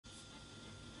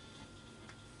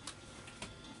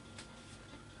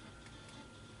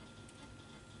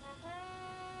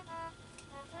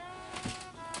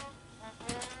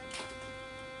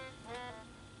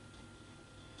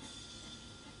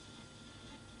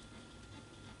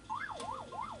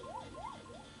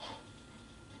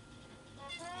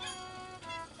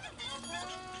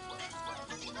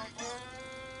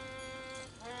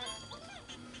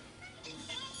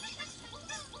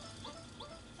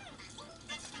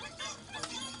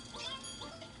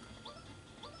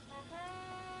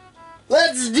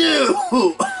Let's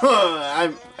do.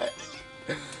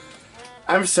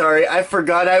 I'm sorry. I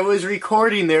forgot I was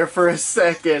recording there for a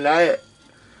second. I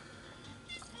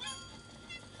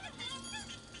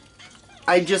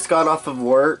just got off of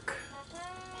work.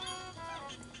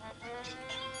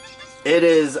 It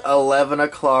is 11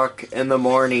 o'clock in the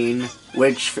morning,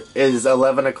 which is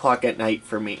 11 o'clock at night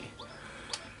for me.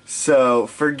 So,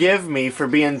 forgive me for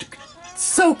being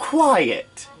so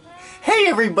quiet. Hey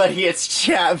everybody, it's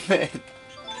Chapman.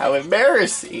 How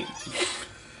embarrassing.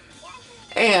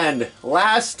 And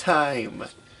last time,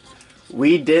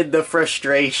 we did the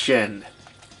frustration.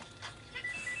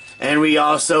 And we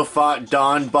also fought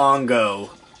Don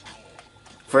Bongo.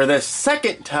 For the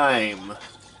second time.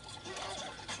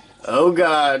 Oh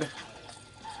God.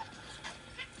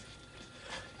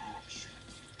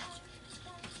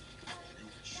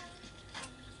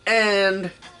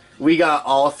 And we got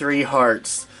all 3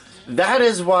 hearts. That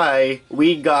is why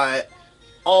we got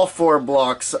all 4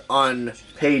 blocks on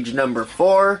page number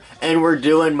 4. And we're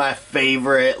doing my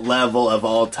favorite level of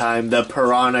all time, the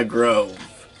Piranha Grove.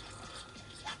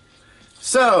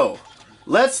 So,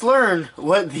 let's learn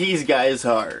what these guys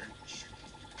are.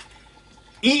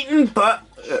 Eaten but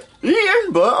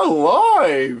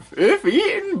alive. If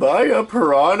eaten by a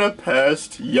piranha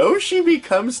pest, Yoshi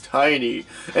becomes tiny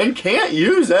and can't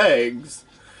use eggs.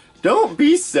 Don't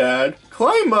be sad.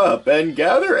 Climb up and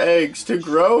gather eggs to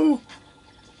throw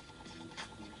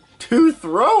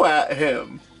at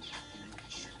him.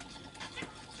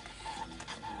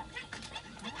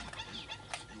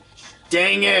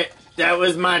 Dang it. That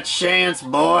was my chance,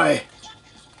 boy.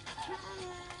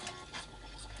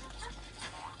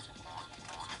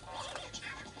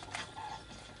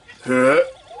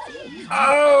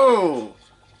 Oh!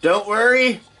 Don't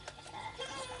worry.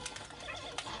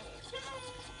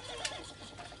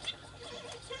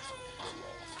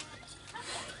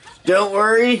 Don't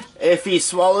worry. If he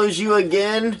swallows you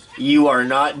again, you are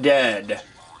not dead.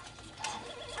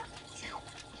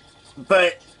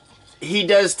 But he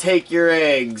does take your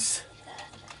eggs.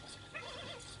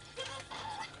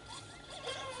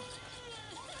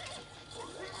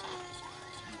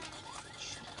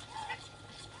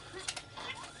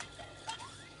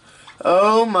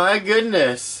 Oh my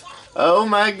goodness. Oh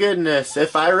my goodness.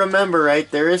 If I remember right,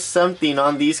 there is something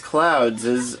on these clouds.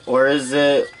 Is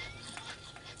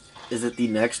it the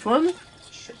next one?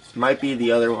 It might be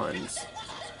the other ones.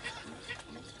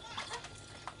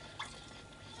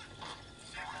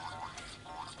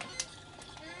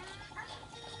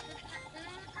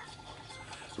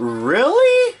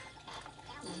 Really?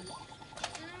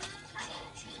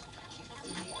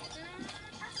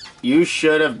 You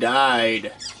should have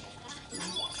died.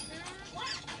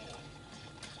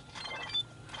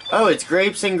 Oh, it's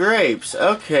grapes and grapes.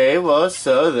 Okay, well,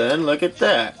 so then, look at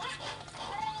that.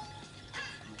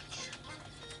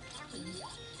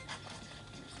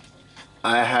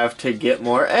 I have to get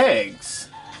more eggs.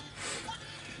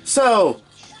 So,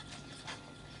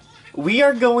 we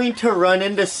are going to run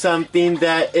into something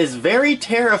that is very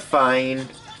terrifying.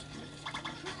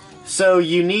 So,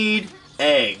 you need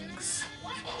eggs.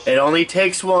 It only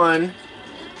takes one,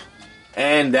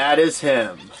 and that is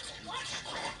him.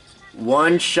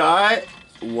 One shot,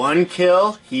 one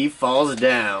kill, he falls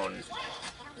down.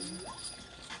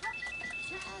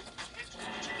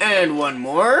 And one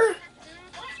more.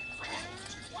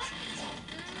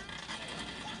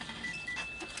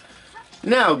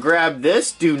 Now grab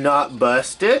this, do not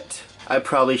bust it. I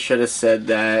probably should have said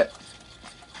that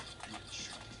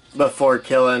before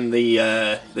killing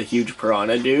the huge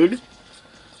piranha dude.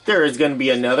 There is going to be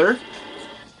another.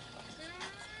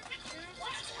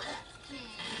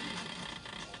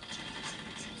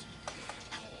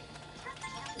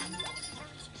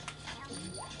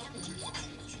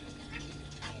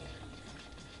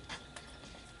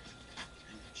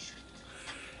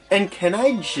 And can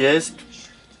I just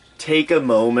take a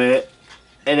moment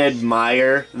and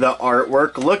admire the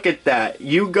artwork? Look at that.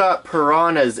 You got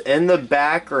piranhas in the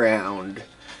background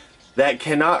that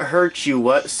cannot hurt you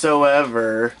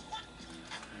whatsoever.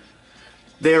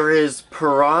 There is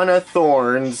piranha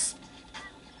thorns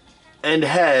and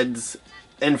heads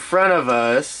in front of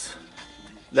us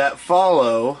that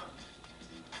follow.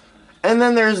 And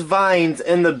then there's vines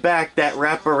in the back that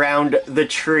wrap around the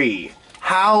tree.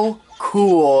 How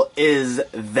cool is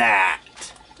that?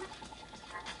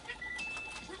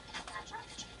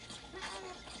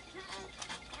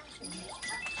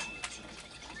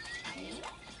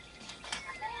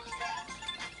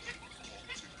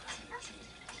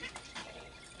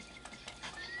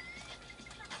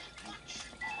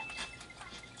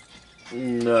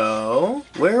 No.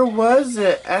 Where was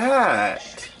it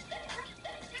at?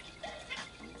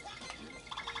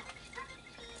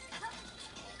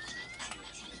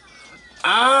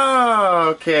 Oh,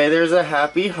 okay, there's a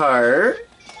happy heart.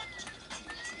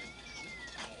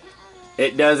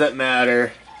 It doesn't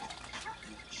matter.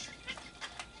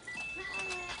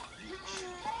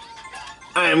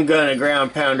 I'm gonna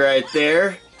ground pound right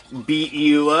there. Beat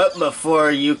you up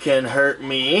before you can hurt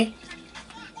me.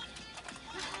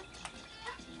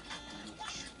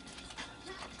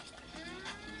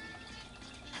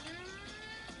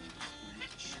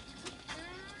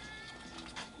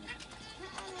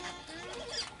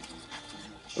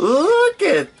 Look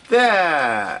at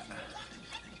that!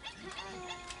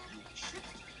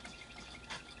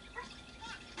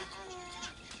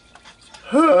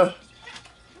 Huh.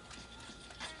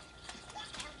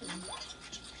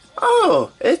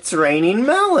 Oh, it's raining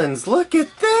melons. Look at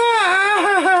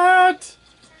that!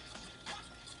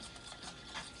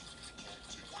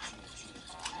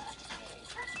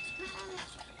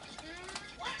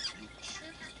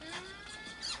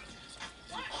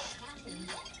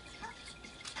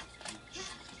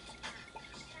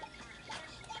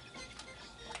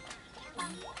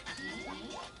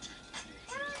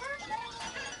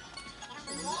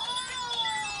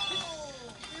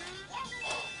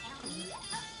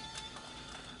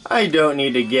 I don't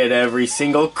need to get every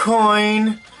single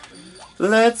coin.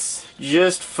 Let's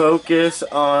just focus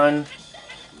on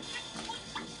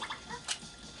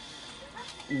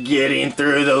getting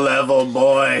through the level,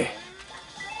 boy.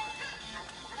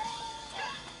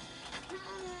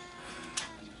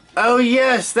 Oh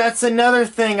yes, that's another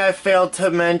thing I failed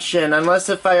to mention, unless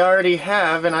if I already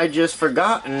have and I just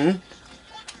forgotten.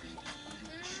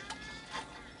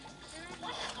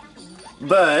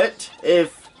 But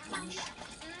if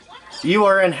you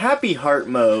are in happy heart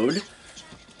mode,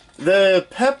 the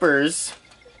peppers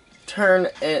turn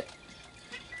into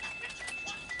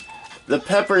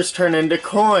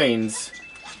coins.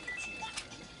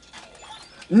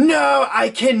 No, I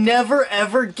can never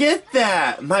ever get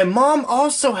that. My mom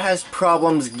also has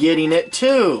problems getting it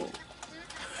too.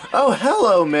 Oh,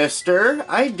 hello, mister.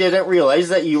 I didn't realize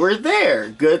that you were there.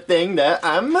 Good thing that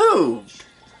I moved.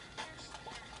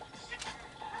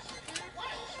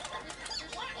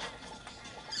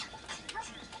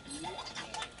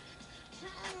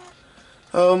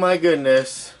 Oh my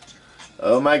goodness.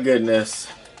 Oh my goodness.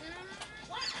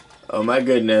 Oh my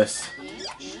goodness.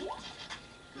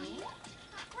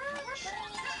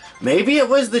 Maybe it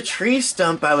was the tree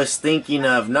stump I was thinking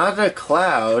of, not a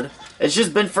cloud. It's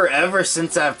just been forever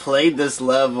since I've played this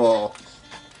level.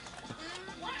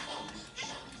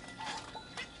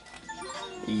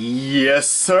 Yes,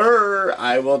 sir.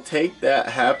 I will take that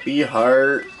happy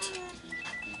heart.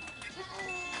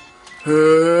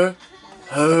 Huh?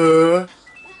 Huh?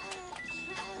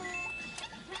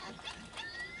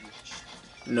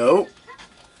 Nope.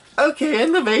 Okay,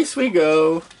 in the vase we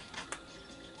go.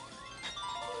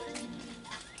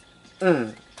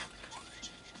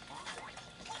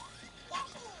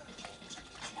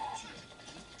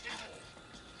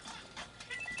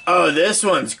 Oh, this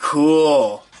one's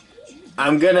cool.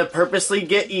 I'm gonna purposely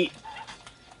get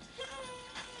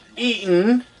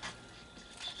eaten.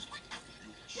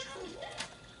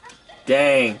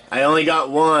 Dang, I only got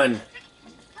one.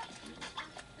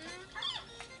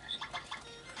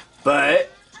 But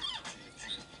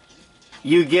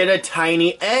you get a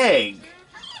tiny egg.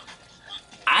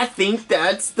 I think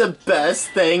that's the best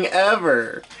thing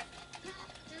ever.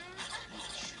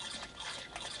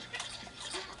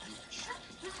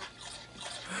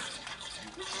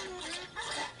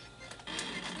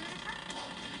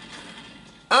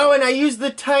 Oh, and I used the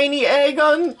tiny egg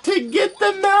to get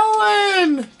the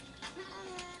melon.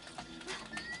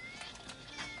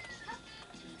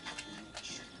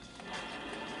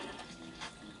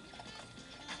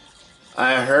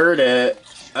 I heard it.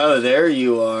 Oh, there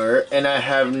you are. And I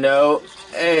have no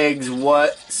eggs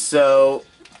whatsoever.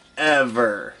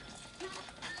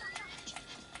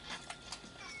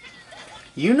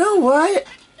 You know what?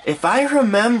 If I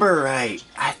remember right,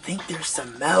 I think there's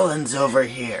some melons over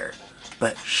here.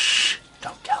 But shh,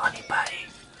 don't tell anybody.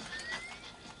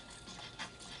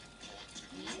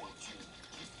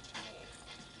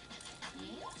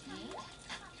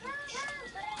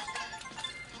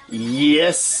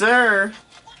 Yes, sir.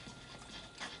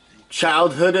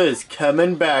 Childhood is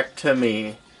coming back to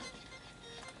me.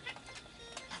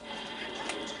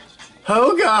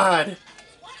 Oh, God.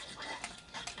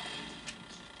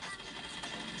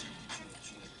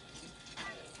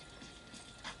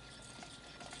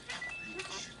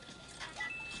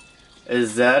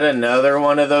 Is that another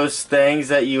one of those things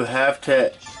that you have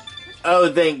to... Oh,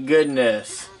 thank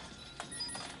goodness.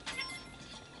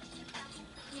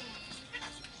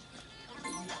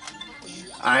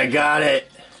 I got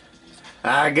it.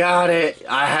 I got it.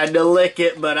 I had to lick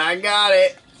it, but I got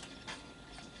it.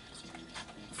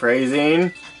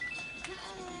 Phrasing.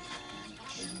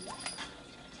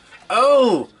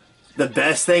 Oh! The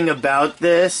best thing about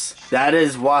this, that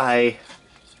is why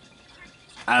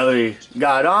I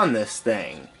got on this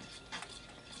thing.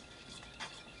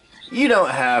 You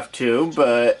don't have to,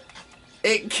 but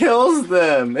it kills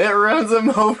them. It runs them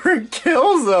over and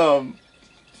kills them.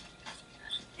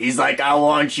 He's like, I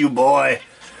want you, boy.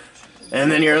 And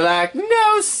then you're like,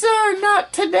 no, sir,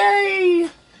 not today.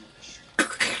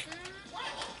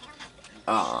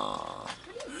 Aww.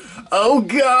 Oh,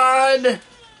 God.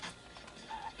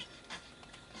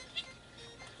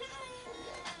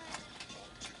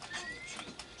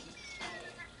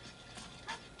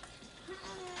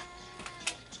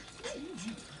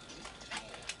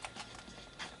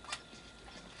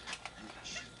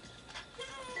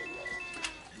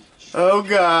 Oh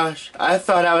gosh, I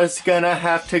thought I was gonna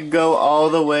have to go all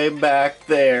the way back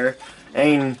there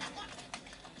and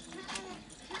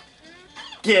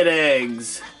get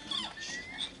eggs.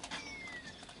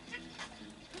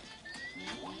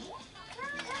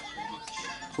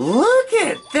 Look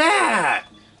at that!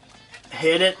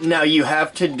 Hit it. Now you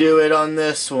have to do it on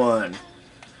this one.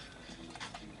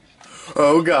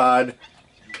 Oh God,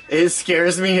 it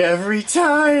scares me every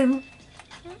time.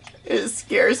 It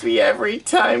scares me every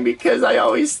time because I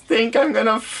always think I'm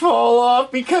gonna fall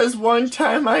off, because one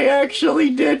time I actually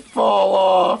did fall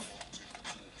off.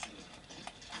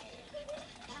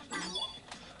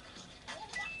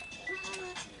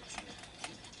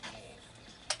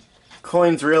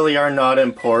 Coins really are not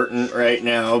important right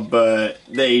now, but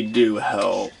they do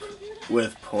help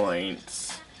with points.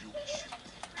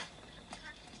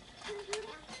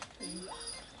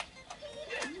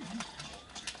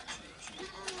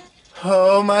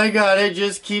 Oh my God, it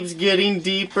just keeps getting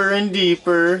deeper and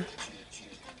deeper.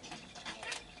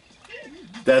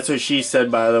 That's what she said,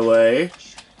 by the way.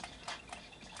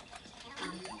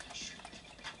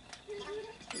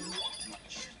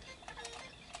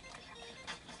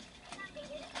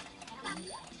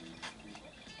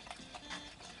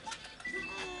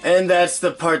 And that's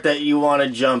the part that you want to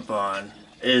jump on,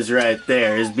 is right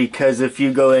there, is because if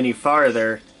you go any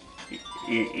farther,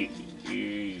 you're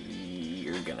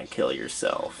gonna kill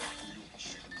yourself.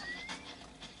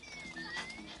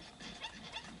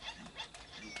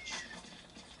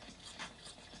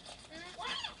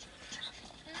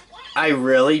 I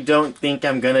really don't think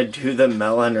I'm gonna do the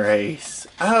melon race.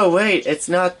 Oh wait, it's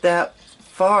not that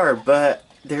far, but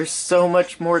there's so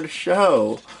much more to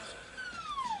show.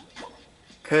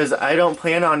 'Cause I don't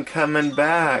plan on coming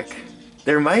back.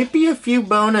 There might be a few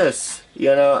bonus,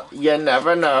 you know, you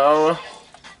never know.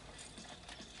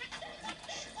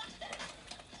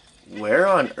 Where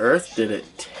on earth did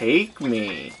it take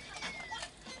me?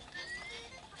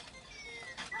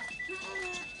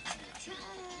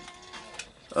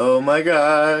 Oh my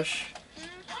gosh.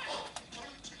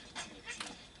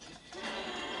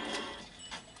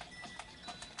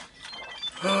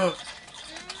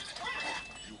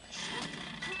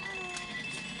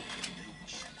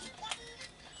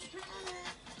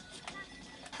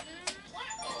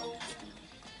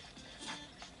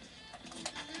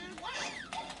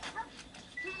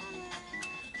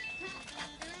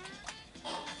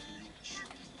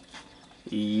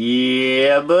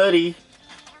 Yeah, buddy.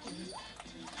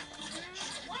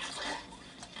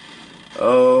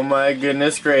 Oh my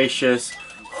goodness gracious.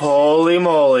 Holy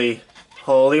moly.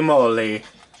 Holy moly.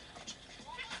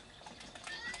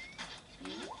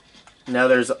 Now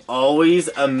there's always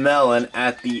a melon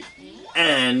at the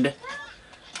end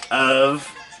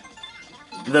of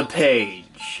the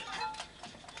page.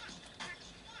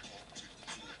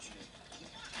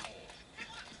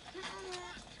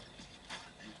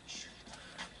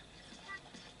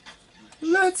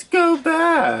 Let's go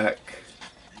back.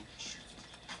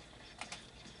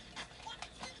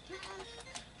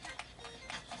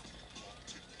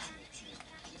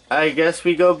 I guess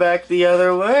we go back the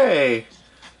other way.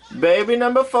 Baby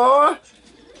number 4,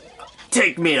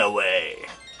 take me away.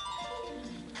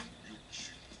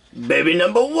 Baby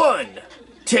number 1,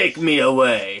 take me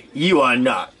away. You are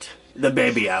not the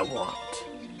baby I want.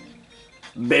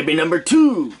 Baby number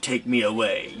 2, take me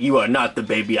away. You are not the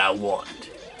baby I want.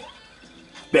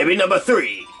 Baby number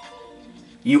 3,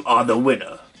 you are the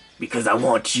winner because I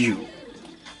want you.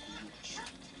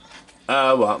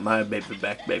 I want my baby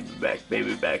back, baby back,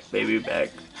 baby back, baby back.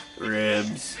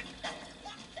 Ribs.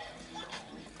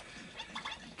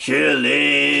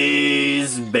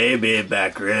 Chili's baby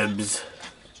back ribs.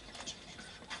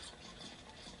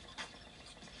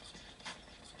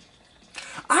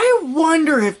 I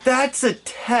wonder if that's a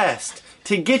test to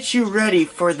to get you ready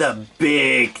for the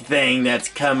big thing that's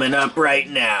coming up right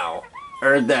now.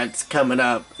 Or that's coming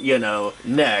up, you know,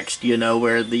 next, you know,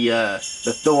 where the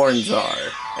thorns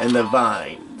are and the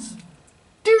vines.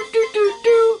 Do do do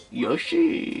do,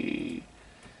 Yoshi.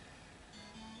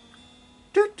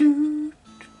 Do do.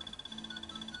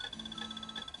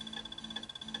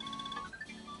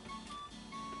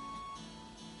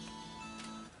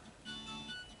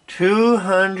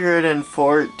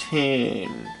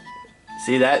 $214.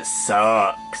 See, that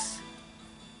sucks.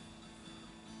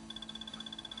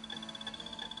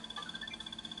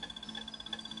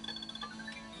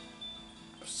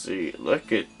 See,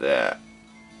 look at that.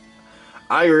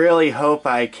 I really hope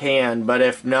I can, but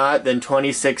if not, then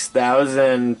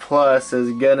 26,000 plus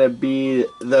is gonna be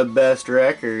the best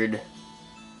record.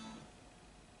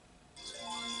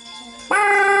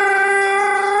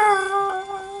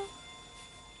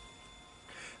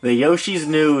 The Yoshis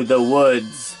knew the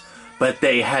woods, but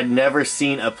they had never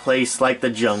seen a place like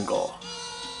the jungle.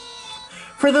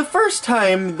 For the first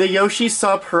time, the Yoshis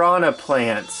saw piranha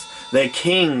plants, the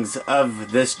kings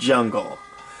of this jungle.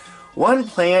 One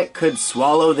plant could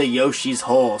swallow the Yoshis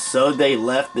whole, so they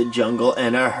left the jungle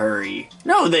in a hurry.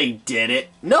 No, they didn't.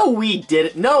 No, we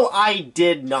didn't. No, I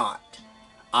did not.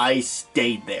 I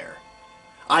stayed there.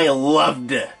 I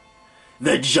loved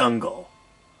the jungle.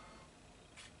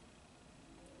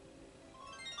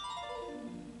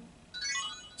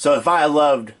 So if I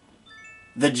loved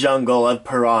the jungle of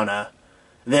Piranha,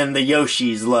 then the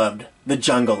Yoshis loved the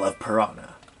jungle of Piranha.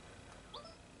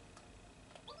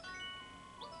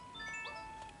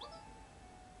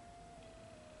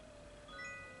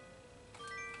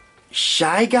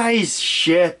 Shy Guy's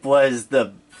ship was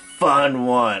the fun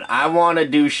one. I want to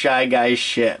do Shy Guy's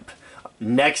ship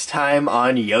next time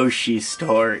on Yoshi's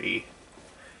Story.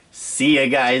 See you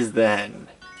guys then.